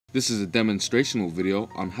This is a demonstrational video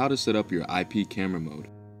on how to set up your IP camera mode.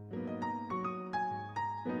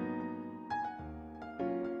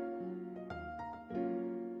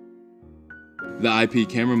 The IP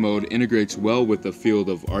camera mode integrates well with the field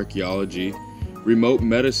of archaeology, remote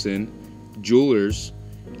medicine, jewelers,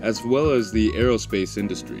 as well as the aerospace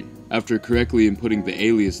industry. After correctly inputting the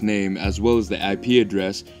alias name as well as the IP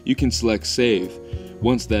address, you can select Save.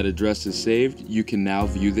 Once that address is saved, you can now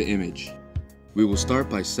view the image. We will start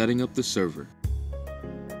by setting up the server.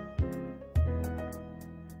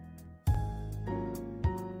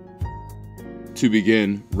 To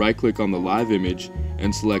begin, right-click on the live image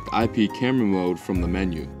and select IP camera mode from the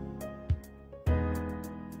menu.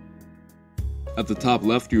 At the top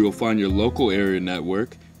left, you will find your local area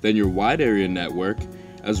network, then your wide area network,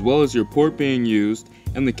 as well as your port being used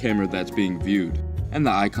and the camera that's being viewed. And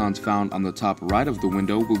the icons found on the top right of the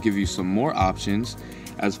window will give you some more options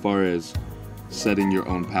as far as setting your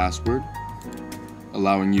own password,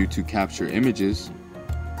 allowing you to capture images,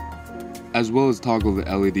 as well as toggle the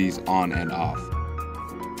LEDs on and off.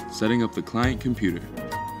 Setting up the client computer.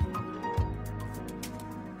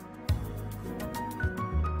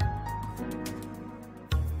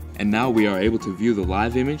 And now we are able to view the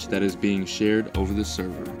live image that is being shared over the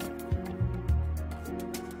server.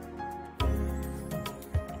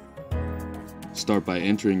 Start by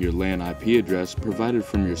entering your LAN IP address provided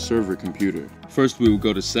from your server computer. First we will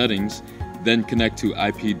go to Settings, then connect to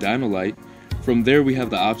IP Dino-Lite. From there we have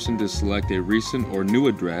the option to select a recent or new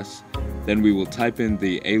address. Then we will type in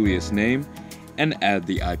the alias name and add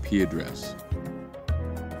the IP address.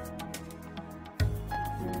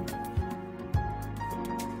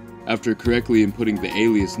 After correctly inputting the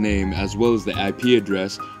alias name as well as the IP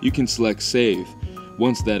address, you can select Save.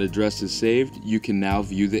 Once that address is saved, you can now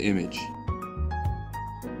view the image.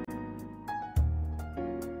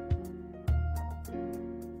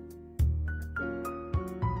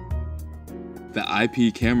 The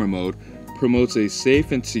IP camera mode promotes a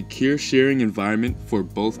safe and secure sharing environment for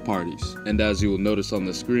both parties. And as you will notice on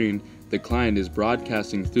the screen, the client is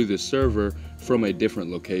broadcasting through the server from a different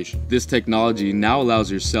location. This technology now allows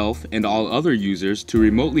yourself and all other users to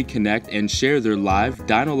remotely connect and share their live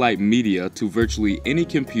Dino-Lite media to virtually any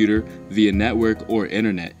computer via network or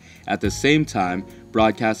internet, at the same time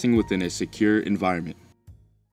broadcasting within a secure environment.